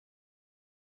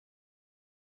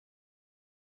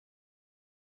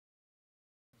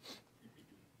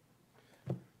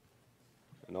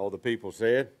And all the people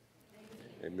said,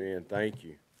 Amen. Thank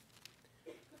you.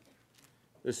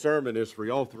 This sermon is for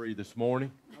y'all three this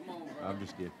morning. I'm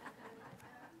just kidding.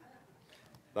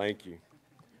 Thank you.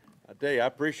 I tell you, I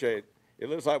appreciate it. It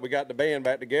looks like we got the band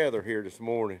back together here this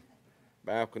morning.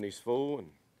 Balcony's full, and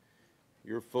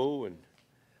you're full, and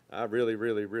I really,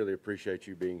 really, really appreciate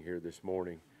you being here this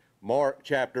morning. Mark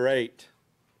chapter 8.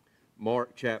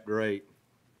 Mark chapter 8.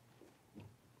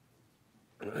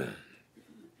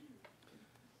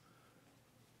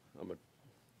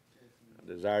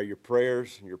 I desire your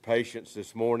prayers and your patience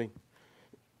this morning.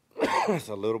 It's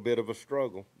a little bit of a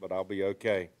struggle, but I'll be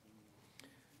okay.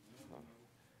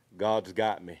 God's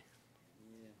got me.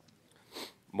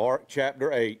 Mark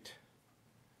chapter 8.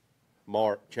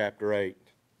 Mark chapter 8.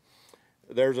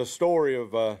 There's a story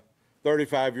of a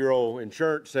 35-year-old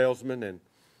insurance salesman,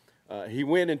 and he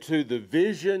went into the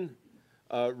Vision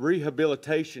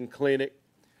Rehabilitation Clinic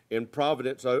in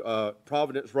Providence,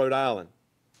 Rhode Island.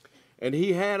 And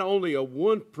he had only a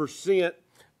 1%,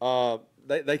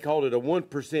 they called it a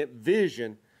 1%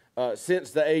 vision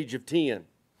since the age of 10.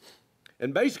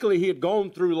 And basically he had gone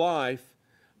through life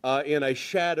in a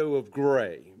shadow of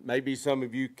gray. Maybe some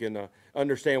of you can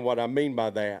understand what I mean by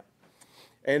that.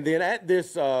 And then at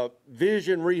this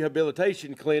Vision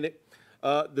Rehabilitation Clinic,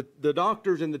 the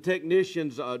doctors and the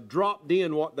technicians dropped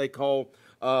in what they call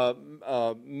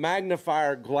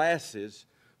magnifier glasses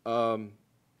to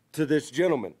this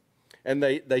gentleman. And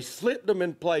they slipped them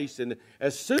in place, and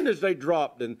as soon as they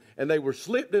dropped and they were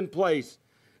slipped in place,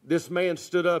 this man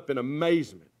stood up in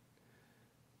amazement.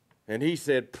 And he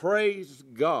said, "Praise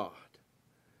God,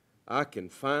 I can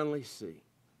finally see.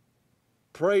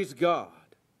 Praise God.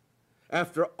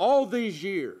 After all these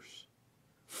years,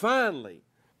 finally,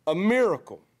 a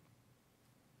miracle."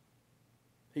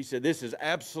 He said, "This is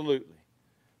absolutely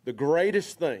the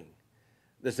greatest thing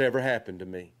that's ever happened to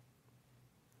me."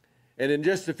 And in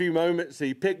just a few moments,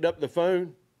 he picked up the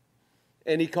phone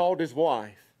and he called his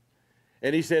wife.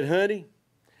 And he said, "Honey,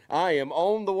 I am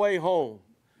on the way home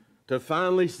to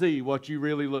finally see what you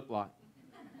really look like."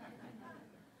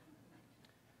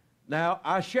 Now,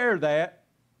 I share that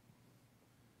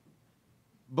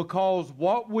because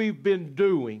what we've been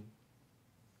doing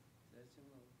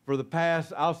for the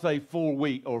past, I'll say 4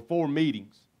 weeks or 4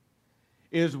 meetings,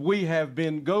 is we have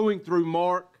been going through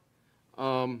Mark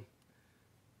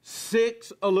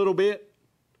 6 a little bit,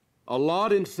 a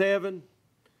lot in 7,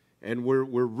 and we're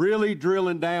really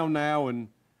drilling down now in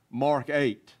Mark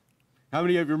 8. How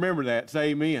many of you remember that? Say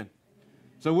amen.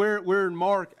 So we're in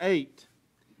Mark 8,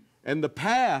 and the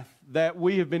path that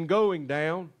we have been going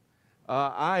down,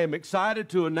 I am excited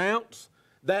to announce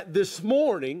that this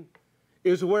morning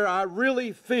is where I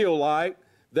really feel like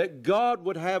that God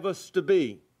would have us to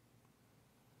be.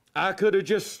 I could have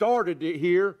just started it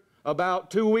here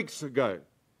about 2 weeks ago.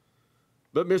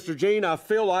 But Mr. Gene, I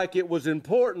feel like it was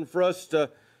important for us to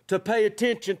pay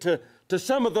attention to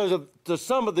some of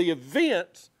the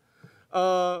events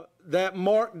that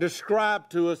Mark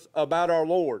described to us about our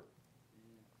Lord.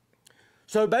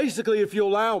 So basically, if you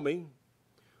allow me,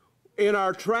 in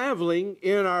our traveling,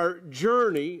 in our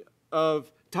journey of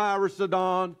Tyre,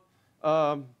 Sidon,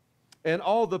 and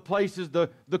all the places,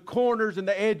 the corners and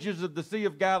the edges of the Sea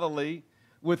of Galilee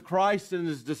with Christ and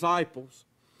his disciples,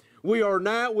 we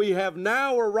have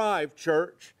now arrived,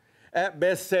 church, at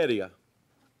Bethsaida.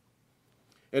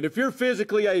 And if you're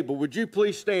physically able, would you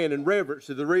please stand in reverence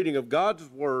to the reading of God's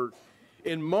Word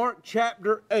in Mark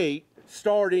chapter 8,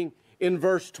 starting in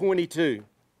verse 22.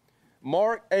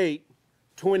 Mark 8,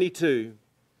 22.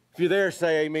 If you're there,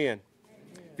 say amen.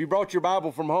 If you brought your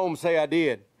Bible from home, say I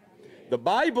did. The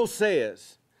Bible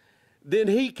says, "Then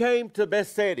he came to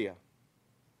Bethsaida."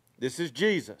 This is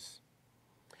Jesus.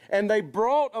 "And they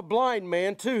brought a blind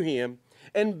man to him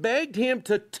and begged him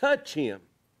to touch him.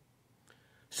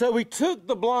 So he took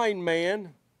the blind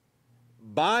man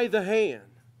by the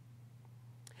hand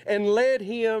and led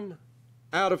him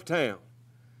out of town."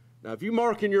 Now, if you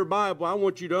mark in your Bible, I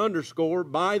want you to underscore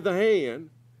 "by the hand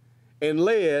and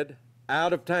led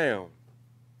out of town."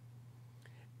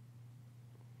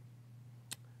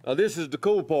 Now, this is the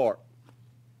cool part.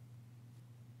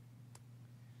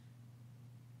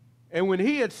 "And when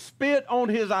he had spit on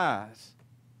his eyes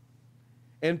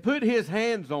and put his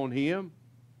hands on him,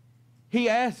 he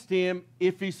asked him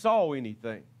if he saw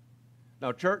anything."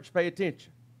 Now, church, pay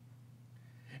attention.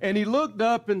 "And he looked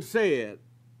up and said,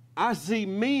 I see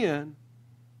men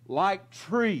like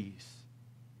trees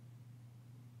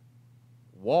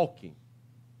walking."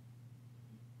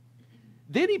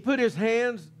 Then he put his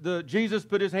hands, Jesus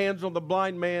put his hands on the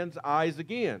blind man's eyes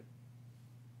again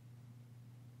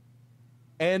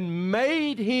and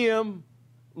made him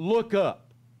look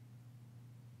up.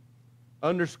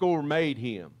 underscore made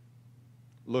him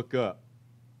look up.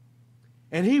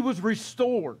 And he was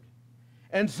restored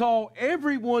and saw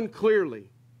everyone clearly.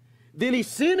 Then he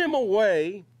sent him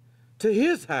away to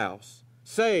his house,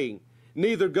 saying,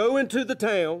 neither go into the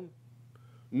town,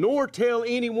 nor tell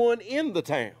anyone in the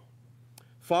town.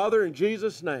 Father, in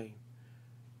Jesus' name,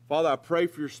 Father, I pray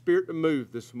for your Spirit to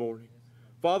move this morning.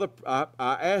 Father, I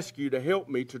ask you to help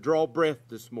me to draw breath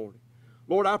this morning.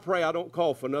 Lord, I pray I don't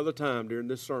cough another time during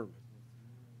this sermon.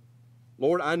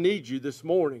 Lord, I need you this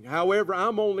morning. However,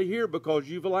 I'm only here because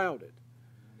you've allowed it.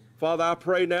 Father, I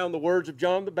pray now in the words of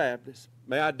John the Baptist,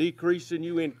 may I decrease and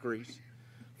you increase.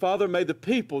 Father, may the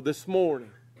people this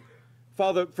morning,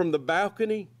 Father, from the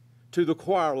balcony to the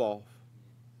choir loft,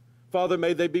 Father,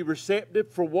 may they be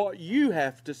receptive for what you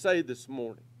have to say this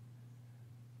morning.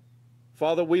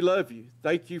 Father, we love you.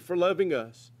 Thank you for loving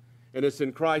us. And it's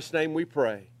in Christ's name we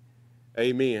pray.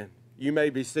 Amen. You may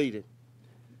be seated.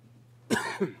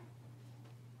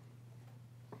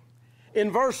 In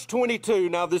verse 22,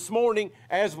 now this morning,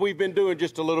 as we've been doing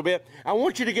just a little bit, I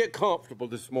want you to get comfortable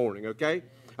this morning, okay?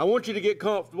 I want you to get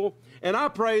comfortable, and I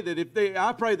pray that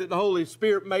the Holy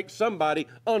Spirit makes somebody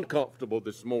uncomfortable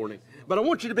this morning. But I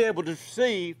want you to be able to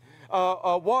see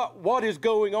what is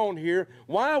going on here,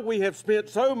 why we have spent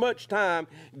so much time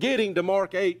getting to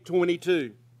Mark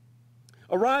 8:22.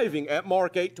 Arriving at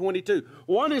Mark 8:22.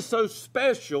 What is so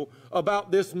special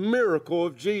about this miracle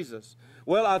of Jesus?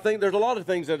 Well, I think there's a lot of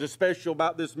things that are special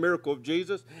about this miracle of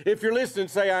Jesus. If you're listening,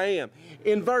 say I am.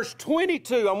 In verse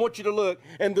 22, I want you to look,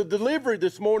 and the delivery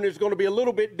this morning is going to be a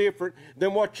little bit different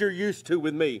than what you're used to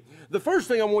with me. The first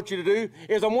thing I want you to do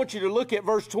is I want you to look at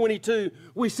verse 22.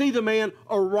 We see the man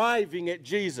arriving at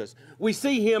Jesus. We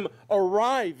see him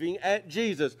arriving at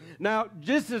Jesus. Now,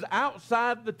 this is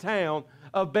outside the town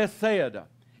of Bethsaida.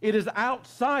 It is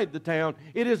outside the town.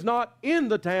 It is not in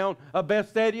the town of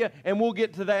Bethsaida, and we'll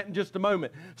get to that in just a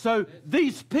moment. So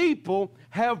these people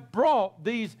have brought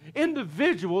these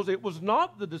individuals. It was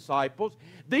not the disciples.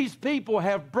 These people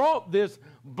have brought this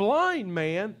blind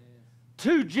man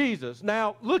to Jesus.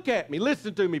 Now, look at me.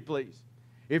 Listen to me, please.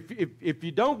 If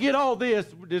you don't get all this,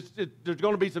 there's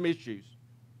going to be some issues.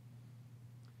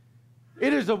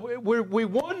 We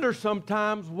wonder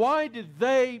sometimes, why did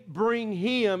they bring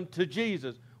him to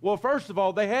Jesus? Well, first of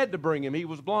all, they had to bring him. He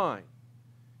was blind.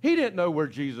 He didn't know where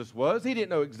Jesus was. He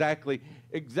didn't know exactly,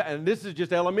 and this is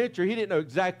just elementary, he didn't know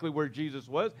exactly where Jesus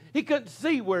was. He couldn't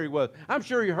see where he was. I'm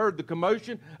sure he heard the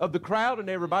commotion of the crowd and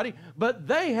everybody, but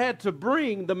they had to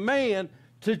bring the man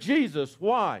to Jesus.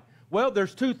 Why? Well,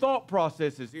 there's two thought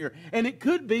processes here, and it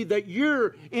could be that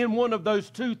you're in one of those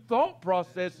two thought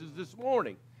processes this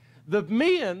morning. The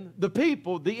men, the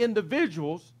people, the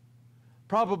individuals,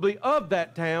 probably of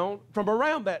that town, from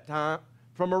around that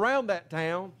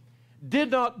town, did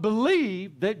not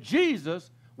believe that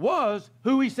Jesus was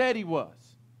who he said he was.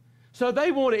 So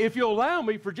they wanted, if you'll allow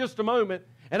me for just a moment,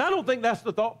 and I don't think that's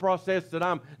the thought process that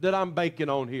I'm banking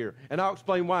on here, and I'll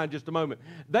explain why in just a moment.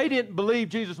 They didn't believe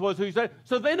Jesus was who he said.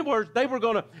 So in other words, they were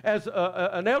going to, as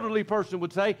an elderly person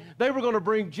would say, they were going to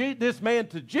bring this man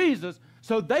to Jesus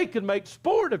so they could make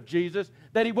sport of Jesus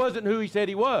that he wasn't who he said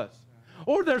he was.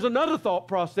 Or there's another thought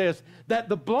process, that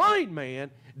the blind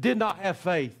man did not have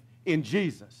faith in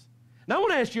Jesus. Now I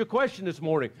want to ask you a question this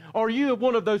morning. Are you in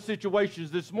one of those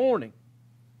situations this morning?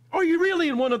 Are you really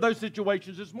in one of those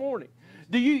situations this morning?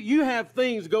 Do you have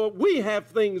things going? We have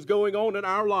things going on in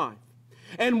our life,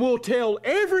 and we'll tell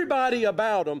everybody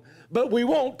about them, but we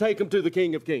won't take them to the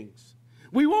King of Kings.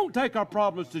 We won't take our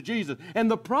problems to Jesus.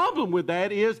 And the problem with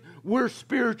that is we're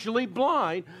spiritually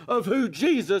blind of who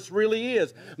Jesus really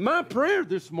is. My prayer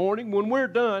this morning, when we're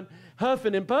done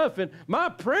huffing and puffing, my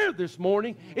prayer this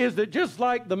morning is that just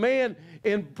like the man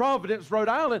in Providence, Rhode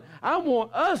Island, I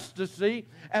want us to see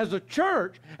as a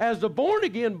church, as the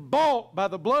born-again, bought by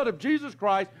the blood of Jesus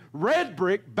Christ, Red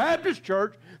Brick Baptist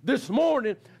Church this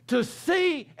morning, to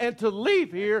see and to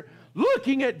leave here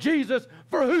looking at Jesus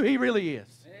for who he really is.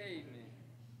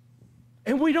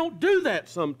 And we don't do that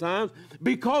sometimes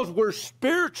because we're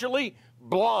spiritually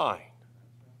blind.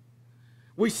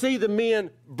 We see the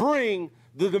men bring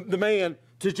the man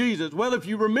to Jesus. Well, if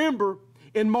you remember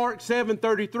in Mark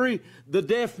 7:33, the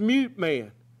deaf-mute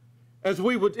man, as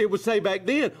it would say back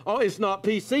then, it's not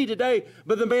PC today,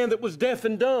 but the man that was deaf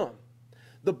and dumb.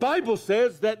 The Bible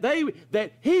says that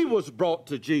he was brought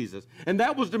to Jesus. And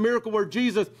that was the miracle where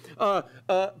Jesus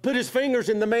put his fingers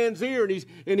in the man's ear,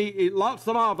 and he locked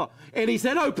them off, and he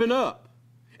said, open up.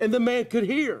 And the man could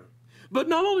hear. But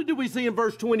not only do we see in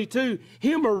verse 22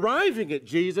 him arriving at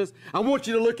Jesus, I want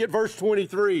you to look at verse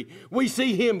 23. We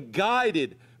see him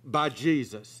guided by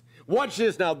Jesus. Watch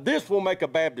this now. This will make a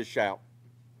Baptist shout.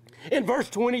 In verse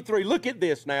 23, look at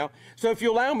this now. So if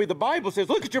you allow me, the Bible says,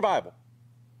 look at your Bible.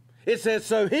 It says,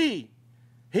 so he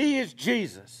is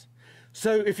Jesus.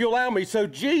 So if you allow me, so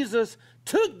Jesus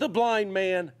took the blind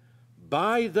man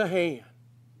by the hand,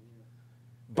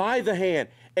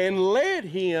 and led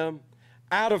him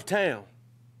out of town.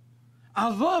 I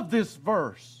love this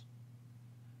verse.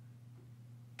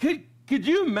 Could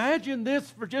you imagine this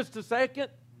for just a second?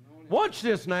 Watch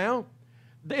this now.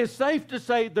 It's safe to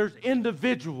say there's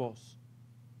individuals.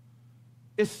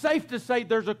 It's safe to say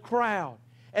there's a crowd,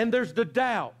 and there's the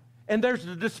doubt, and there's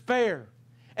the despair,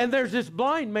 and there's this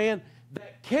blind man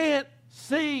that can't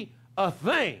see a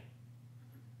thing.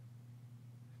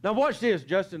 Now watch this,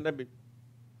 Justin.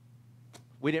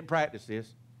 We didn't practice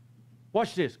this.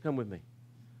 Watch this. Come with me.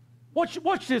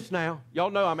 Watch this now. Y'all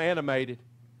know I'm animated.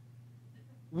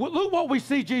 Look what we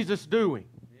see Jesus doing.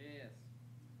 Yes.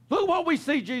 Look what we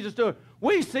see Jesus doing.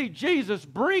 We see Jesus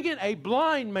bringing a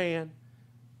blind man.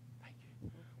 Thank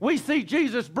you. We see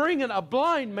Jesus bringing a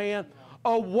blind man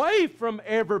away from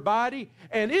everybody,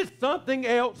 and it's something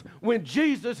else when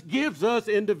Jesus gives us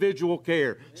individual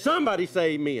care. Somebody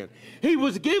say amen. He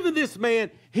was giving this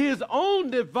man his own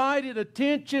divided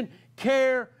attention,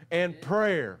 care, and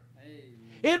prayer.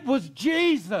 It was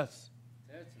Jesus.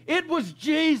 It was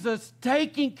Jesus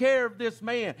taking care of this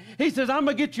man. He says, I'm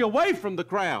going to get you away from the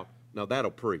crowd. Now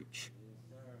that'll preach.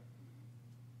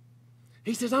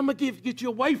 He says, I'm going to get you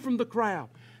away from the crowd.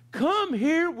 Come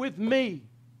here with me.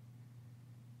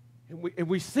 And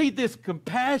we see this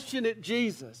compassionate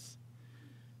Jesus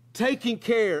taking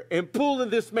care and pulling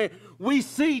this man. We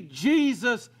see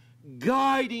Jesus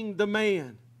guiding the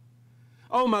man.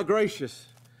 Oh, my gracious.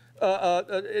 Brian,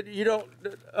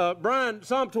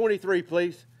 Psalm 23,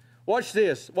 please. Watch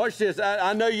this. Watch this.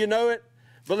 I know you know it,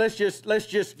 but let's just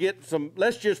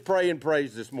pray and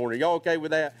praise this morning. Y'all okay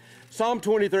with that? Psalm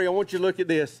 23, I want you to look at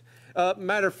this.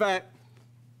 Matter of fact,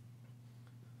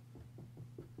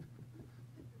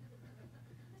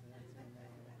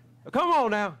 come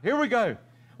on now. Here we go.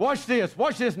 Watch this.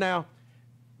 Watch this now.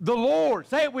 The Lord,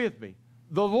 say it with me.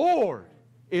 The Lord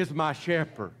is my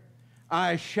shepherd.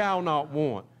 I shall not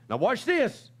want. Now watch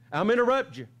this. I'm going to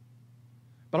interrupt you.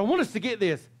 But I want us to get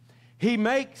this. He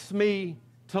makes me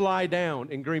to lie down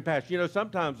in green pasture. You know,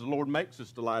 sometimes the Lord makes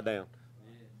us to lie down.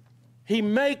 He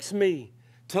makes me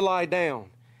to lie down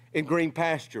in green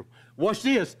pasture. Watch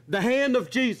this. The hand of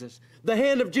Jesus. The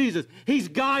hand of Jesus. He's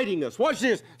guiding us. Watch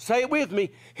this. Say it with me.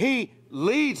 He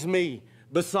leads me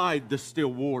beside the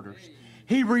still waters.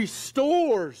 He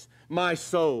restores my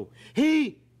soul.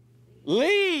 He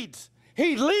leads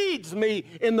me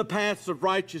in the paths of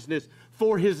righteousness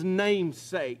for his name's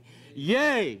sake.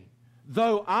 Yea,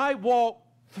 though I walk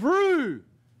through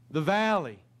the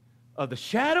valley of the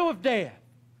shadow of death,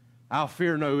 I'll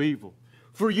fear no evil.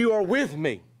 For you are with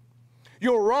me.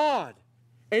 Your rod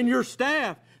and your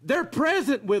staff, they're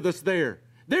present with us there.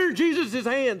 They're Jesus'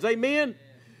 hands, amen?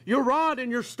 Your rod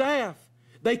and your staff,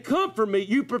 they comfort me.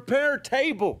 You prepare a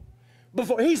table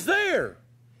before. He's there.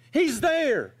 He's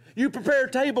there. You prepare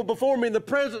a table before me in the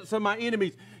presence of my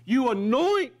enemies. You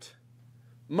anoint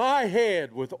my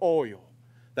head with oil.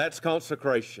 That's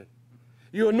consecration.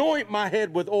 You anoint my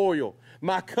head with oil.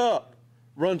 My cup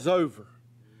runs over.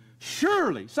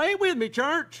 Surely, say it with me,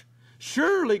 church.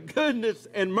 Surely goodness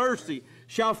and mercy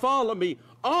shall follow me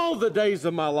all the days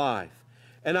of my life,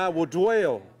 and I will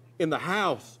dwell in the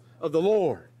house of the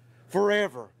Lord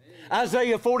forever.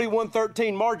 Isaiah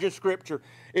 41:13, margin scripture.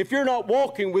 If you're not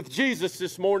walking with Jesus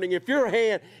this morning, if your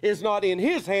hand is not in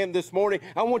his hand this morning,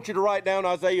 I want you to write down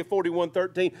Isaiah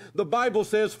 41:13. The Bible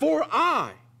says, for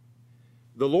I,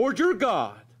 the Lord your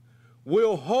God,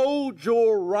 will hold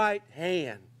your right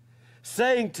hand,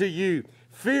 saying to you,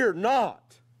 fear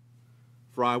not,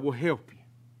 for I will help you.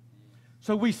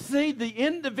 So we see the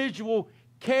individual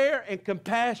care and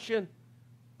compassion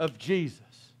of Jesus.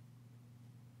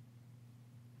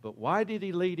 But why did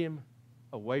he lead him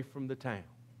away from the town?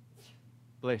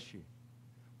 Bless you.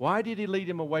 Why did he lead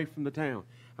him away from the town?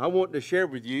 I want to share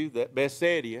with you that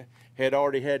Bethsaida had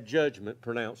already had judgment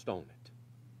pronounced on it.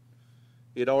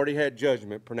 It already had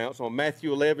judgment pronounced on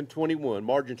Matthew 11:21,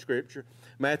 margin scripture.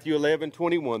 Matthew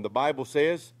 11:21, the Bible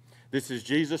says, this is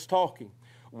Jesus talking.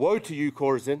 Woe to you,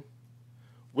 Chorazin.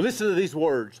 Well, listen to these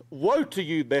words. Woe to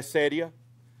you, Bethsaida.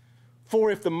 For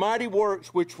if the mighty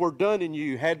works which were done in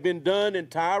you had been done in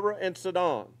Tyre and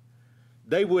Sidon,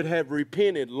 they would have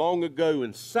repented long ago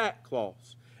in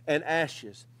sackcloth and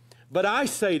ashes. But I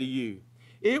say to you,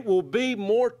 it will be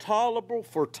more tolerable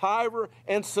for Tyre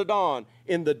and Sidon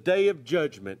in the day of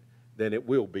judgment than it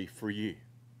will be for you.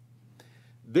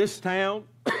 This town,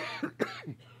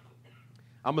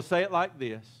 I'm going to say it like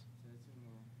this.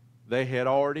 They had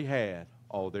already had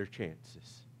all their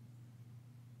chances,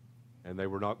 and they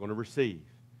were not going to receive.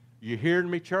 You hearing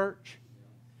me, church?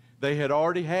 They had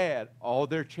already had all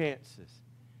their chances,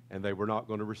 and they were not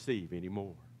going to receive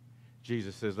anymore.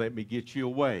 Jesus says, let me get you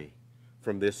away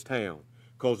from this town,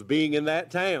 because being in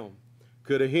that town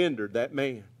could have hindered that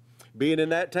man. Being in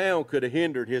that town could have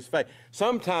hindered his faith.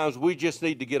 Sometimes we just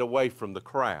need to get away from the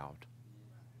crowd.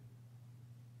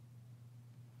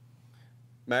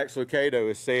 Max Lucado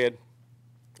has said,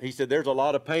 he said, there's a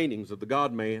lot of paintings of the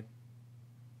God-man.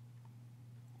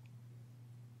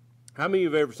 How many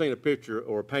of you have ever seen a picture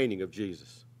or a painting of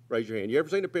Jesus? Raise your hand. You ever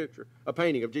seen a picture, a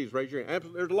painting of Jesus? Raise your hand.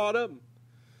 Absolutely, there's a lot of them.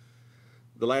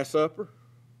 The Last Supper.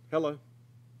 Hello.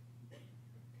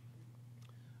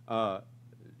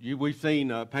 We've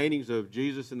seen paintings of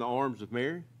Jesus in the arms of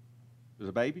Mary as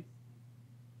a baby.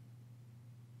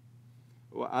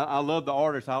 Well, I love the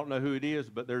artist. I don't know who it is,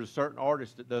 but there's a certain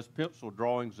artist that does pencil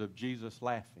drawings of Jesus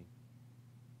laughing.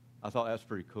 I thought that's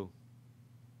pretty cool,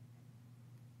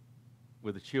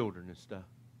 with the children and stuff.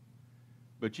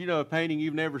 But you know a painting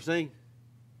you've never seen?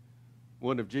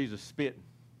 One of Jesus spitting.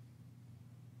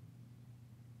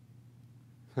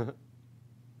 Come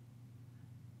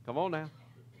on now.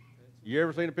 You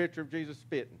ever seen a picture of Jesus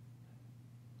spitting?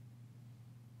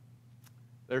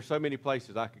 There's so many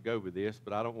places I could go with this,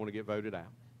 but I don't want to get voted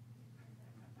out.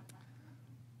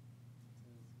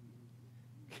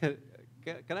 Can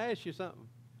I ask you something?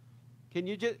 Can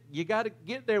you got to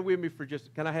get there with me for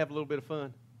just, can I have a little bit of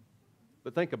fun?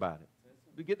 But think about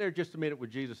it. Get there just a minute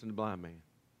with Jesus and the blind man.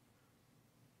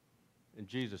 And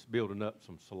Jesus building up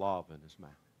some saliva in his mouth.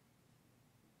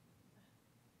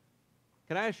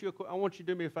 Can I ask you I want you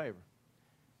to do me a favor.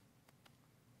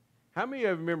 How many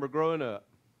of you remember growing up?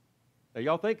 Now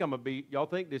y'all think I'm gonna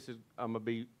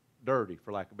be dirty,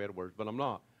 for lack of better words, but I'm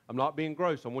not. I'm not being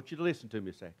gross. I want you to listen to me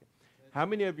a second. How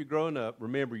many of you growing up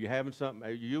remember you having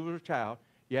something, you were a child,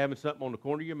 you having something on the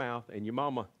corner of your mouth, and your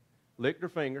mama licked her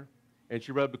finger, and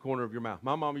she rubbed the corner of your mouth?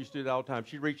 My mama used to do that all the time.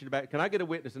 She'd reach in the back. Can I get a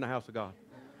witness in the house of God?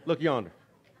 Look yonder.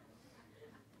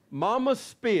 Mama's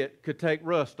spit could take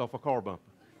rust off a car bumper.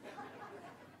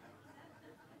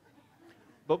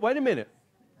 But wait a minute.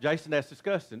 Jason, that's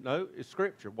disgusting. No, it's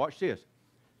scripture. Watch this.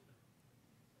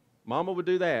 Mama would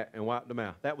do that and wipe the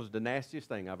mouth. That was the nastiest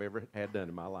thing I've ever had done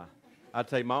in my life. I'd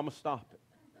say, Mama, stop it.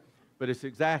 But it's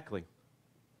exactly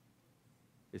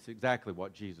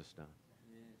what Jesus done.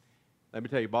 Yes. Let me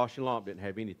tell you, Bosch and Lomp didn't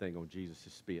have anything on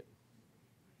Jesus' spit.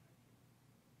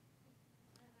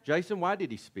 Jason, why did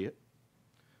he spit?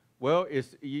 Well,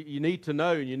 you need to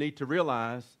know and you need to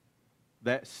realize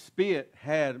that spit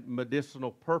had medicinal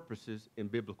purposes in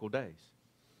biblical days,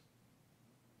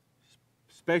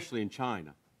 especially in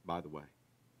China, by the way.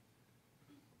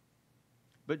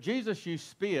 But Jesus used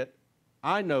spit,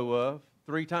 I know of,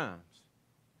 3 times.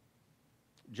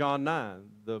 John 9,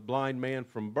 the blind man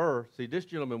from birth. See, this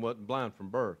gentleman wasn't blind from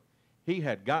birth. He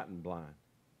had gotten blind.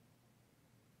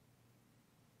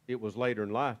 It was later in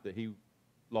life that he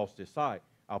lost his sight.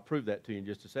 I'll prove that to you in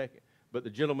just a second. But the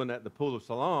gentleman at the pool of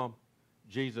Siloam,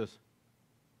 Jesus,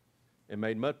 and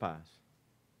made mud pies.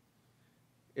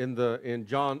 In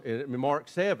Mark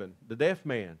 7, the deaf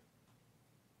man,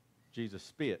 Jesus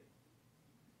spit.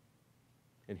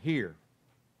 And here,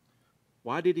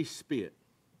 why did he spit?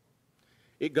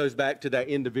 It goes back to that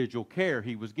individual care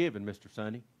he was given, Mr.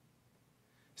 Sonny.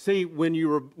 See,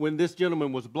 when this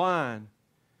gentleman was blind,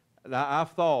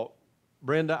 I've thought,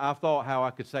 Brenda, I've thought how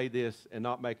I could say this and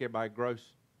not make everybody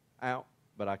gross out,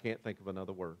 but I can't think of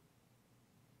another word.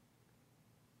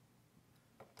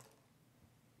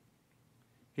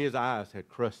 His eyes had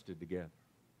crusted together.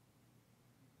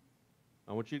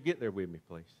 I want you to get there with me,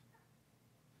 please.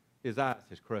 His eyes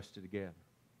had crusted together.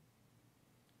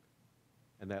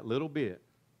 And that little bit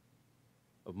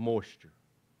of moisture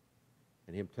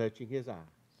and him touching his eyes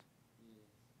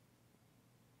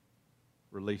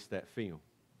released that film,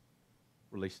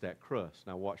 released that crust.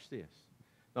 Now watch this.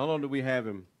 Not only do we have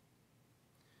him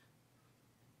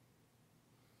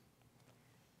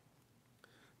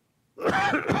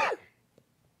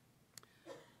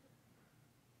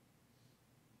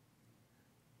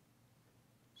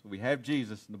so we have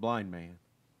Jesus and the blind man,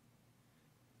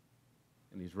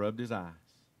 and he's rubbed his eyes.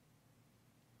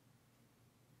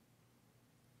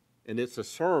 And it's a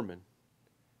sermon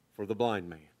for the blind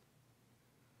man.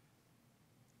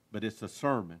 But it's a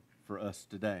sermon for us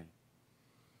today.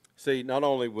 See, not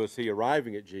only was he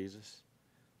arriving at Jesus,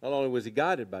 not only was he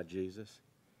guided by Jesus,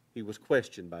 he was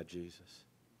questioned by Jesus.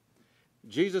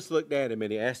 Jesus looked at him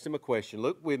and he asked him a question.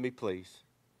 Look with me, please.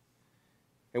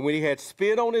 And when he had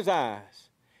spit on his eyes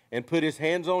and put his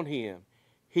hands on him,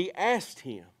 he asked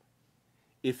him,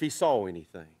 if he saw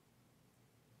anything.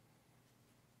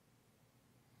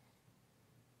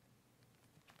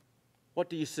 What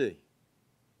do you see?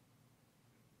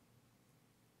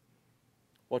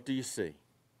 What do you see?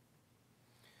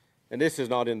 And this is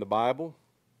not in the Bible,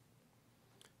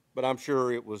 but I'm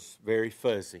sure it was very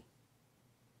fuzzy.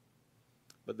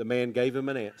 But the man gave him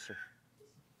an answer.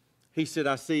 He said,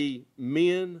 I see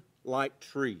men like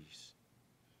trees.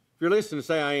 If you're listening,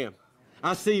 say, I am.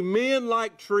 I see men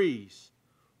like trees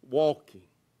walking.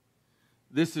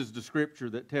 This is the scripture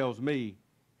that tells me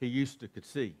he used to could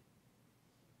see.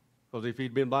 Because if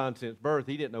he'd been blind since birth,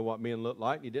 he didn't know what men looked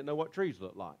like, and he didn't know what trees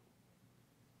looked like.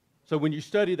 So when you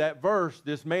study that verse,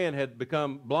 this man had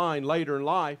become blind later in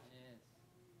life,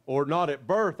 or not at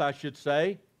birth, I should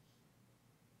say.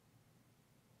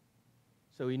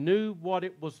 So he knew what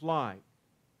it was like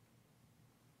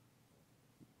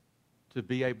to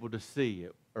be able to see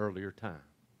at earlier time.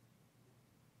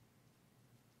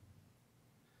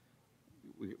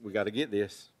 We got to get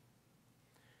this.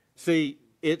 See,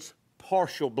 it's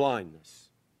partial blindness.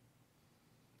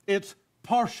 It's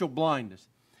partial blindness.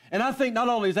 And I think not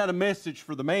only is that a message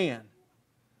for the man,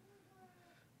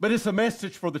 but it's a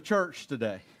message for the church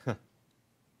today.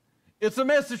 It's a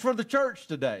message for the church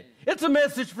today. It's a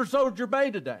message for Soldier Bay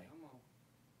today.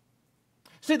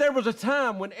 See, there was a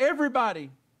time when everybody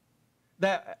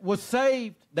that was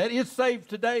saved, that is saved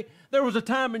today, there was a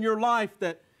time in your life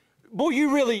that, boy,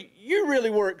 you really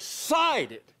were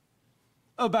excited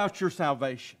about your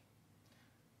salvation.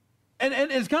 And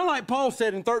it's kind of like Paul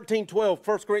said in 13:12,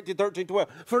 1 Corinthians 13:12.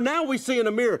 For now we see in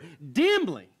a mirror,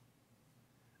 dimly,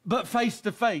 but face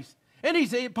to face.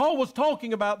 And Paul was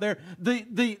talking about there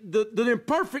the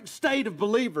imperfect state of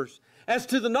believers as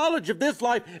to the knowledge of this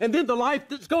life and then the life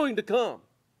that's going to come.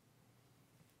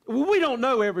 We don't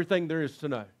know everything there is to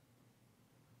know.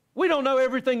 We don't know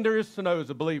everything there is to know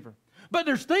as a believer. But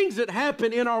there's things that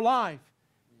happen in our life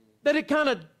that it kind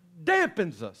of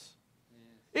dampens us.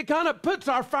 It kind of puts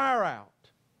our fire out.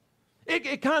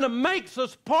 It kind of makes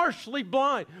us partially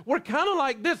blind. We're kind of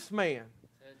like this man.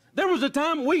 There was a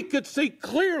time we could see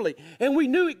clearly, and we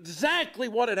knew exactly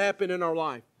what had happened in our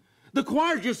life. The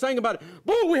choir just sang about it.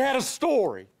 Boy, we had a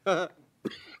story.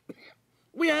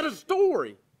 We had a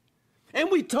story.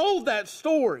 And we told that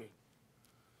story.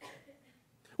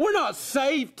 We're not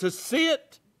saved to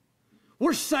sit.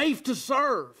 We're saved to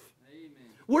serve. Amen.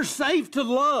 We're saved to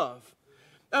love.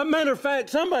 As a matter of fact,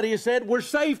 somebody has said we're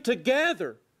saved to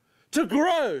gather, to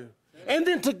grow, and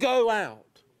then to go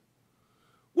out.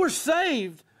 We're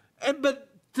saved, but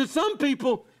to some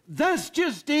people, that's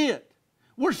just it.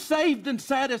 We're saved and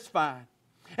satisfied.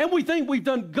 And we think we've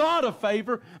done God a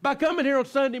favor by coming here on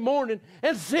Sunday morning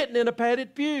and sitting in a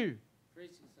padded pew.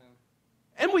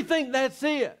 And we think that's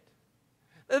it.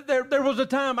 There was a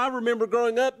time I remember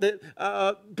growing up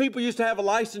that people used to have a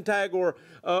license tag or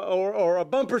a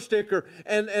bumper sticker,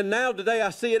 and now today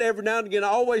I see it every now and again. I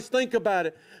always think about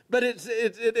it, but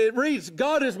it reads,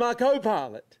 "God is my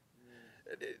co-pilot."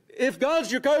 If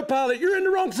God's your co-pilot, you're in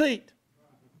the wrong seat.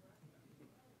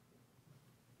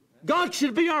 God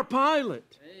should be our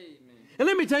pilot. Amen. And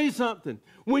let me tell you something.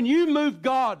 When you move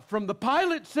God from the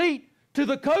pilot seat to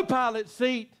the co-pilot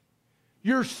seat,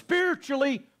 you're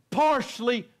spiritually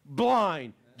partially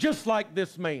blind, just like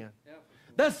this man.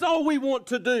 That's all we want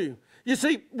to do. You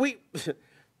see,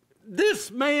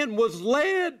 this man was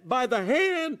led by the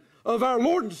hand of our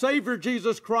Lord and Savior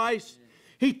Jesus Christ.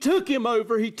 He took him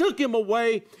over. He took him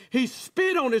away. He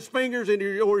spit on his fingers,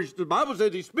 the Bible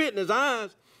says he spit in his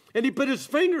eyes, and he put his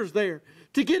fingers there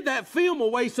to get that film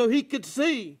away so he could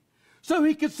see. So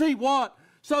he could see what?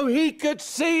 So he could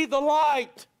see the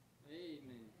light.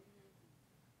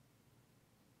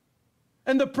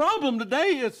 And the problem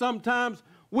today is sometimes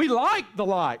we like the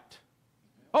light.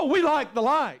 Oh, we like the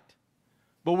light.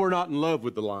 But we're not in love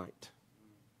with the light.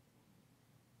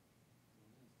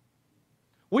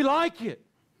 We like it.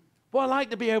 Well, I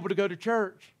like to be able to go to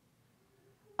church.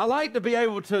 I like to be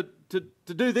able to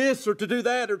do this or to do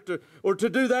that or to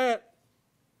do that.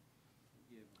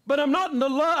 But we're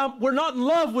not in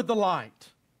love with the light.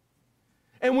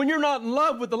 And when you're not in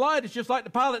love with the light, it's just like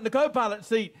the pilot and the co-pilot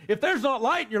seat. If there's not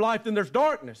light in your life, then there's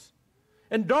darkness.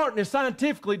 And darkness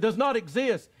scientifically does not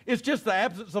exist. It's just the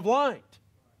absence of light.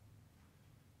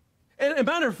 And as a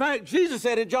matter of fact, Jesus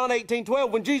said in John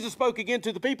 18:12, when Jesus spoke again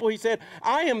to the people, he said,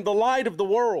 I am the light of the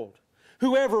world.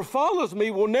 Whoever follows me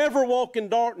will never walk in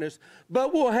darkness,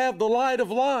 but will have the light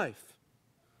of life.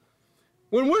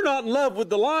 When we're not in love with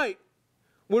the light,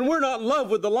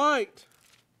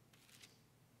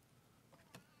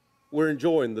 we're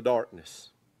enjoying the darkness.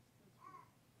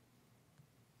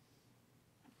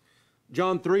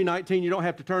 John 3:19, you don't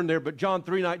have to turn there, but John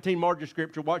 3:19, mark your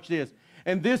scripture, watch this.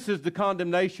 And this is the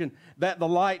condemnation, that the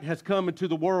light has come into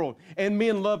the world, and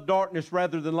men love darkness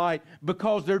rather than light,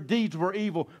 because their deeds were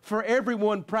evil. For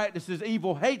everyone practices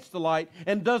evil hates the light,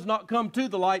 and does not come to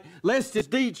the light, lest his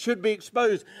deeds should be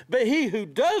exposed. But he who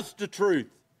does the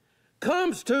truth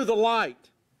comes to the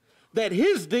light, that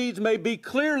his deeds may be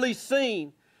clearly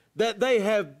seen, that they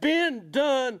have been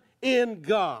done in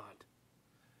God.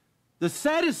 The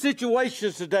saddest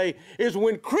situations today is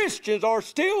when Christians are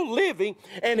still living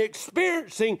and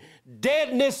experiencing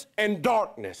deadness and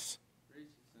darkness.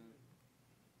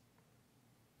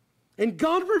 And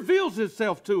God reveals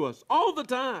Himself to us all the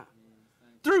time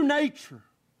through nature.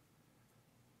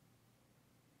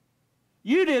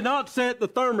 You did not set the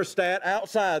thermostat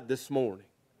outside this morning.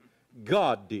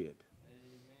 God did.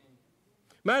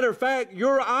 Matter of fact,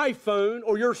 your iPhone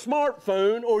or your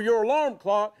smartphone or your alarm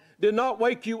clock did not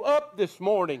wake you up this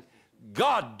morning.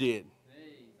 God did.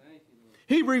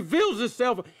 He reveals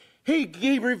Himself.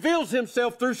 He reveals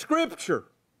Himself through Scripture.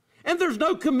 And there's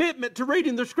no commitment to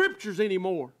reading the Scriptures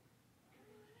anymore.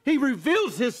 He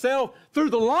reveals Himself through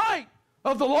the light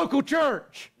of the local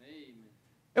church. Amen.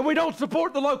 And we don't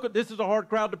support the local. This is a hard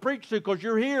crowd to preach to because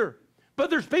you're here.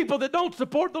 But there's people that don't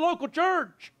support the local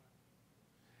church.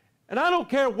 And I don't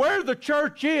care where the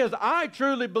church is, I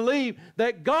truly believe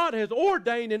that God has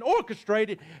ordained and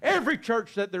orchestrated every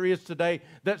church that there is today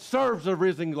that serves a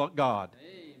risen God.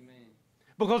 Amen.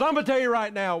 Because I'm going to tell you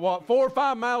right now, 4 or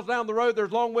 5 miles down the road,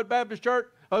 there's Longwood Baptist Church.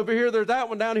 Over here, there's that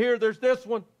one. Down here, there's this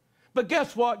one. But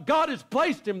guess what? God has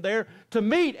placed him there to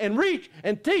meet and reach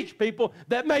and teach people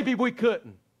that maybe we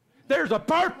couldn't. There's a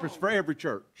purpose for every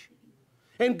church.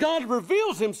 And God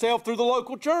reveals Himself through the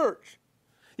local church.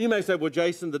 You may say, well,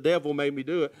 Jason, the devil made me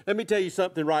do it. Let me tell you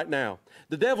something right now.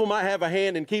 The devil might have a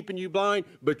hand in keeping you blind,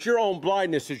 but your own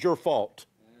blindness is your fault.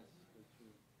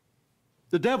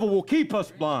 The devil will keep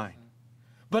us blind.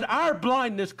 But our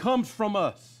blindness comes from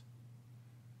us.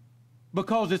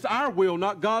 Because it's our will,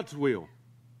 not God's will.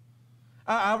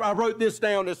 I wrote this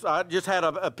down. I just had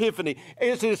an epiphany.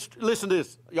 Listen to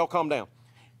this. Y'all calm down.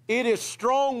 It is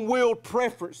strong-willed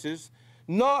preferences,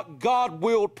 not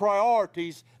God-willed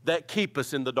priorities, that keep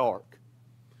us in the dark.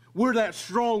 We're that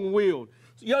strong-willed.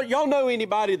 Y'all know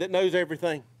anybody that knows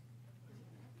everything?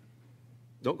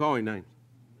 Don't call any names.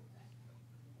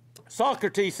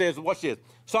 Socrates says, watch this.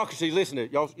 Socrates, listen to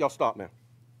it. Y'all stop now.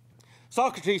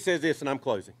 Socrates says this, and I'm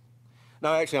closing.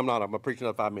 No, actually, I'm not. I'm going to preach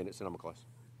another 5 minutes, and I'm going to close.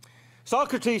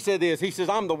 Socrates said this. He says,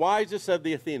 I'm the wisest of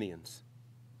the Athenians.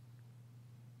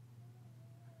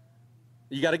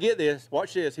 You got to get this.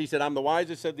 Watch this. He said, I'm the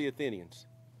wisest of the Athenians.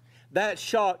 That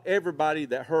shocked everybody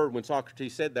that heard when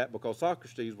Socrates said that, because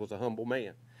Socrates was a humble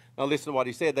man. Now listen to what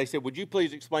he said. They said, would you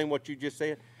please explain what you just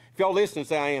said? If y'all listen,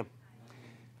 say I am.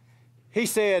 He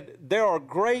said, there are a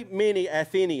great many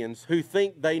Athenians who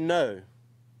think they know,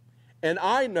 and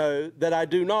I know that I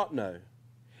do not know.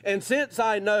 And since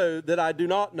I know that I do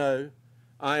not know,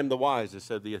 I am the wisest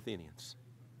of the Athenians.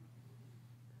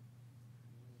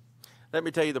 Let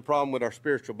me tell you the problem with our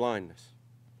spiritual blindness.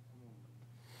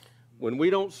 When we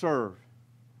don't serve,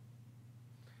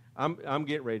 I'm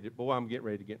getting ready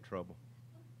to get in trouble.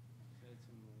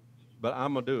 But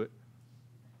I'm going to do it.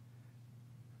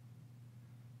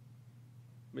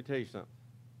 Let me tell you something.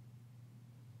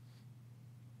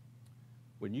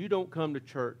 When you don't come to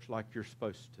church like you're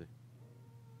supposed to,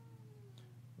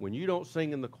 when you don't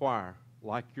sing in the choir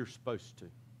like you're supposed to,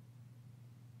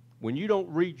 when you don't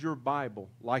read your Bible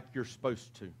like you're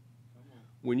supposed to,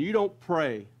 when you don't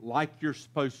pray like you're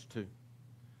supposed to,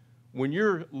 when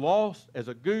you're lost as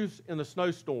a goose in a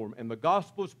snowstorm and the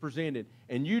gospel is presented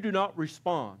and you do not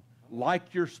respond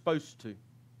like you're supposed to,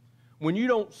 when you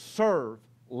don't serve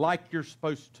like you're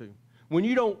supposed to, when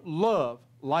you don't love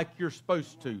like you're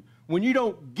supposed to, when you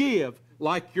don't give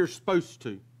like you're supposed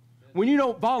to, when you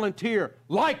don't volunteer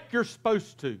like you're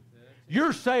supposed to,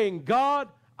 you're saying, God,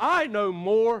 I know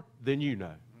more than you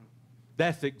know.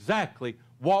 That's exactly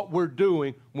what we're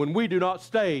doing when we do not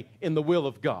stay in the will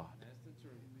of God.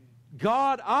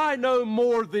 God, I know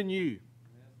more than you.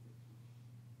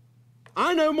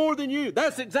 I know more than you.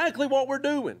 That's exactly what we're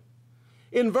doing.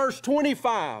 In verse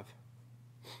 25,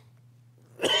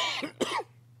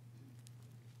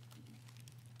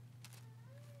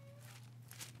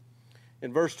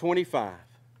 in verse 25,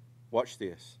 watch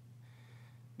this.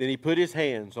 Then he put his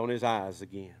hands on his eyes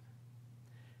again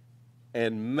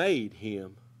and made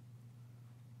him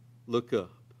look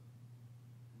up.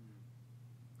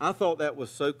 I thought that was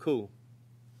so cool.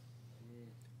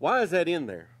 Why is that in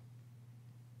there?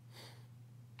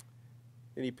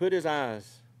 And he put his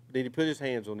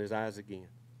hands on his eyes again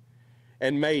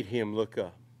and made him look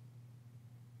up.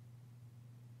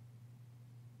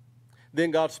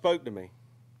 Then God spoke to me.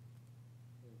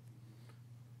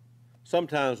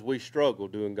 Sometimes we struggle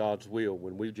doing God's will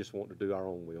when we just want to do our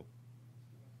own will.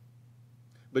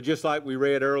 But just like we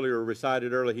read earlier, or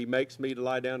recited earlier, He makes me to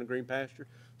lie down in green pasture.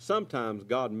 Sometimes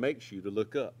God makes you to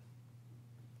look up.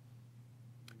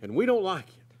 And we don't like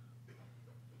it.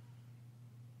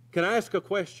 Can I ask a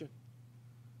question?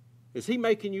 Is He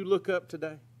making you look up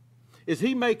today? Is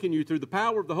He making you, through the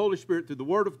power of the Holy Spirit, through the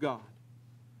Word of God,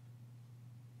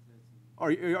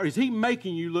 or is He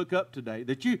making you look up today?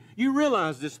 That you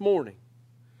realize this morning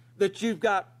that you've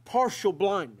got partial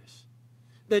blindness,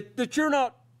 that you're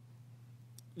not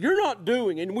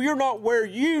doing, and you're not where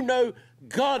you know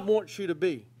God wants you to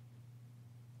be.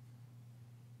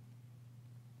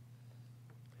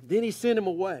 Then He sent him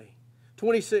away.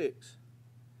 26.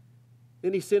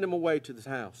 Then He sent him away to the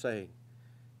house, saying,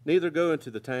 neither go into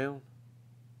the town,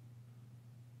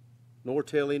 nor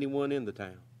tell anyone in the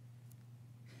town.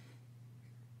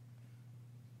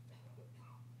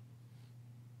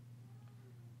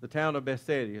 The town of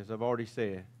Bethsaida, as I've already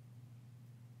said,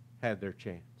 had their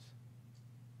chance.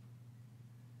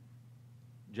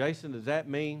 Jason, does that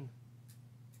mean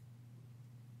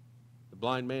the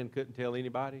blind man couldn't tell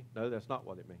anybody? No, that's not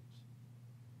what it means.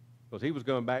 Because he was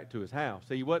going back to his house.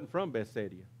 See, he wasn't from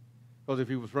Bethsaida. Because if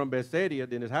he was from Bethsaida,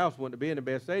 then his house wouldn't have been in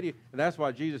Bethsaida. And that's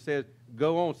why Jesus says,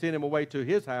 go on, send him away to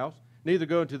his house. Neither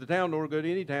go into the town nor go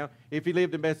to any town. If he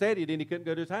lived in Bethsaida, then he couldn't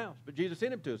go to his house. But Jesus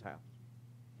sent him to his house.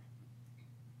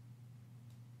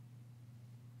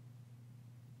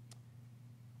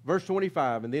 Verse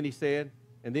 25, and then He said,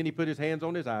 and then He put His hands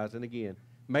on his eyes, and again,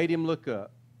 made him look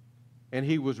up. And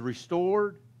he was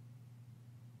restored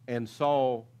and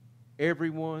saw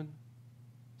everyone,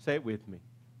 say it with me,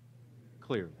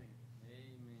 clearly.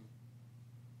 Amen.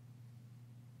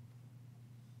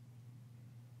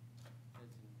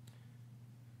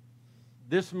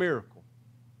 This miracle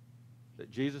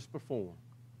that Jesus performed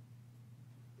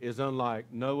is unlike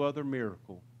no other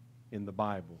miracle in the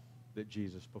Bible that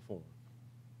Jesus performed.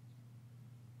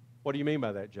 What do you mean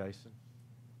by that, Jason?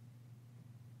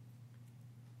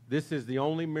 This is the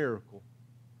only miracle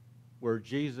where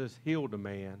Jesus healed a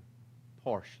man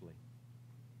partially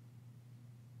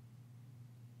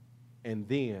and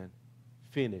then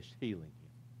finished healing him.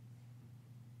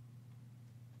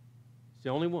 It's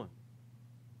the only one.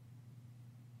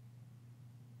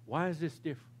 Why is this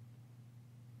different?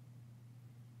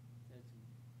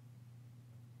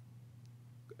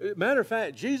 Matter of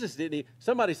fact, Jesus didn't,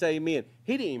 somebody say amen,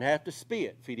 He didn't even have to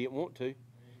spit if He didn't want to.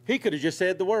 He could have just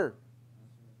said the word.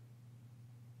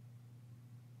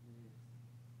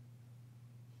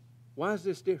 Why is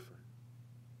this different?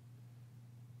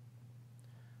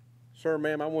 Sir,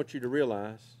 ma'am, I want you to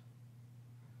realize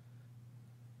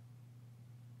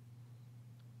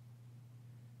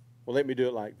well, let me do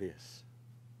it like this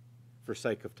for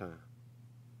sake of time.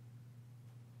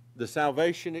 The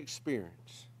salvation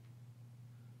experience,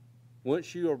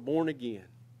 once you are born again,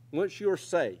 once you are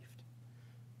saved,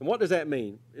 and what does that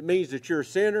mean? It means that you're a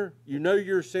sinner, you know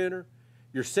you're a sinner,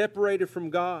 you're separated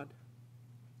from God,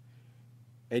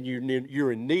 and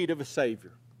you're in need of a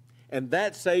Savior. And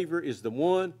that Savior is the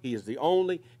one, He is the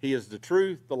only, He is the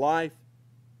truth, the life.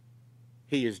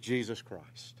 He is Jesus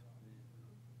Christ.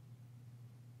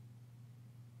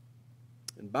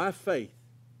 And by faith,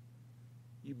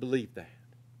 you believe that.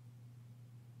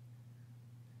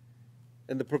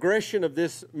 And the progression of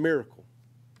this miracle,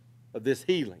 of this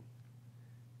healing,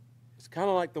 it's kind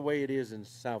of like the way it is in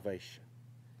salvation,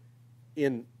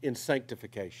 in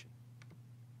sanctification.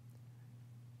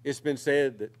 It's been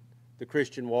said that the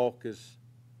Christian walk is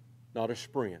not a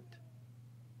sprint,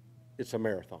 it's a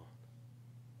marathon.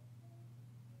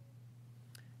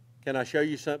 Can I show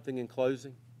you something in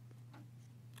closing?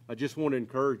 I just want to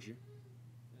encourage you.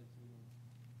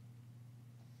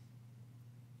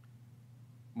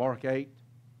 Mark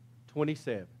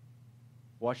 8:27.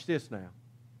 Watch this now.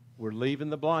 We're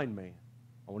leaving the blind man.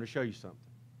 I want to show you something.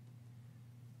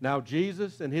 Now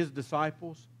Jesus and His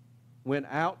disciples went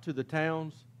out to the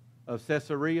towns of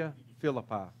Caesarea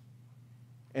Philippi.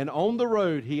 And on the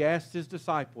road He asked His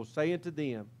disciples, saying to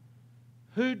them,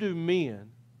 who do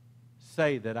men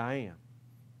say that I am?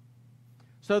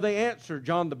 So they answered,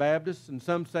 John the Baptist, and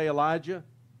some say Elijah,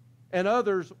 and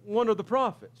others one of the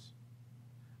prophets.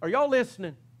 Are y'all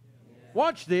listening? Yes.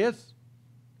 Watch this.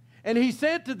 And He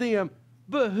said to them,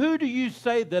 but who do you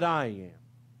say that I am?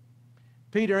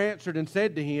 Peter answered and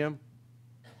said to Him,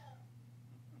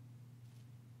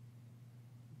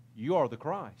 you are the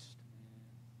Christ.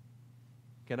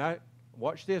 Can I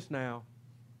watch this now?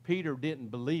 Peter didn't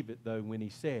believe it, though, when he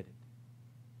said it.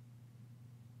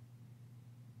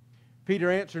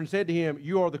 Peter answered and said to him,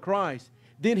 You are the Christ.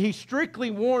 Then he strictly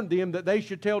warned them that they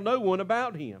should tell no one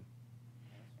about him.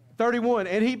 31,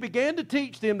 and he began to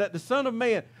teach them that the Son of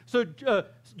Man. So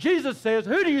Jesus says,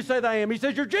 Who do you say that I am? He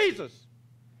says, You're Jesus.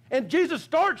 And Jesus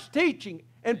starts teaching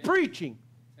and preaching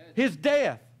his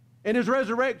death and his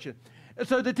resurrection. And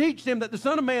so to teach them that the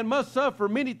Son of Man must suffer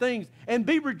many things and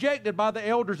be rejected by the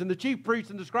elders and the chief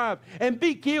priests and the scribes and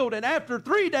be killed, and after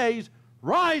 3 days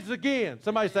rise again.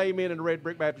 Somebody say amen in the Red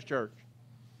Brick Baptist Church.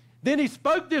 Then he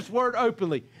spoke this word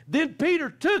openly. Then Peter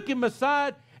took him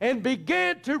aside and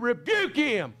began to rebuke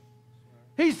him.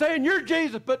 He's saying, You're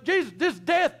Jesus, but Jesus, this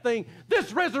death thing,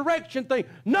 this resurrection thing,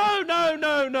 no, no,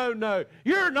 no, no, no.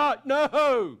 You're not,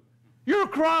 no. You're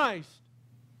Christ.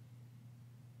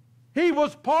 He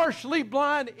was partially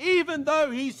blind even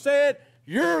though he said,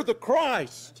 You're the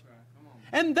Christ.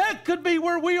 And that could be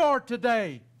where we are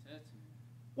today.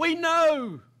 We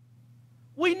know.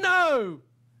 We know.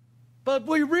 But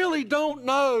we really don't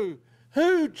know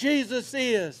who Jesus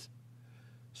is.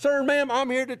 Sir and ma'am, I'm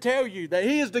here to tell you that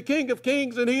He is the King of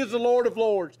Kings and He is the Lord of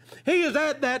Lords. He is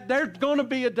at that. There's going to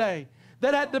be a day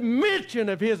that at the mention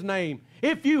of His name,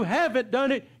 if you haven't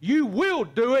done it, you will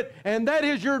do it, and that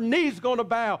is your knees going to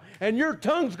bow and your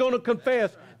tongue's going to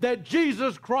confess that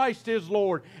Jesus Christ is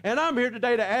Lord. And I'm here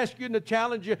today to ask you and to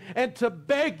challenge you and to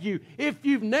beg you, if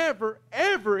you've never,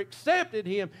 ever accepted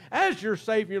Him as your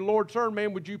Savior and Lord, sir and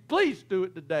ma'am, would you please do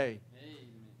it today? Amen.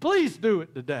 Please do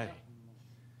it today.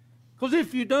 Because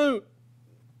if you don't,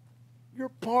 you're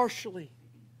partially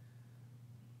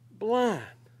blind.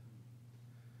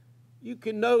 You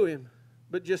can know Him,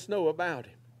 but just know about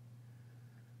Him.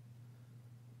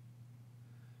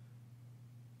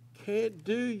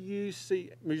 Do you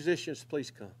see, musicians,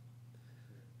 please come.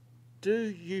 Do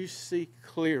you see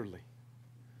clearly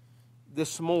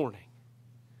this morning?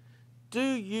 Do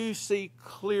you see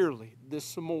clearly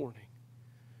this morning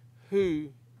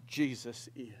who Jesus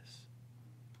is?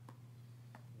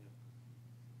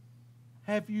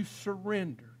 Have you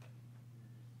surrendered?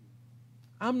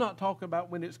 I'm not talking about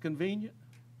when it's convenient.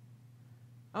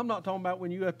 I'm not talking about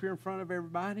when you're up here in front of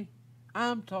everybody.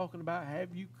 I'm talking about,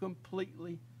 have you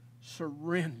completely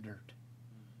surrendered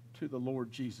to the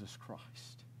Lord Jesus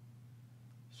Christ?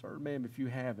 Sir, ma'am, if you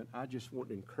haven't, I just want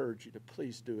to encourage you to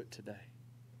please do it today.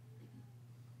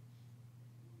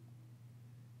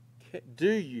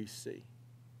 Do you see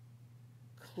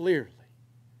clearly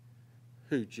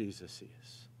who Jesus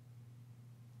is?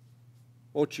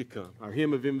 Won't you come? Our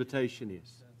hymn of invitation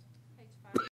is.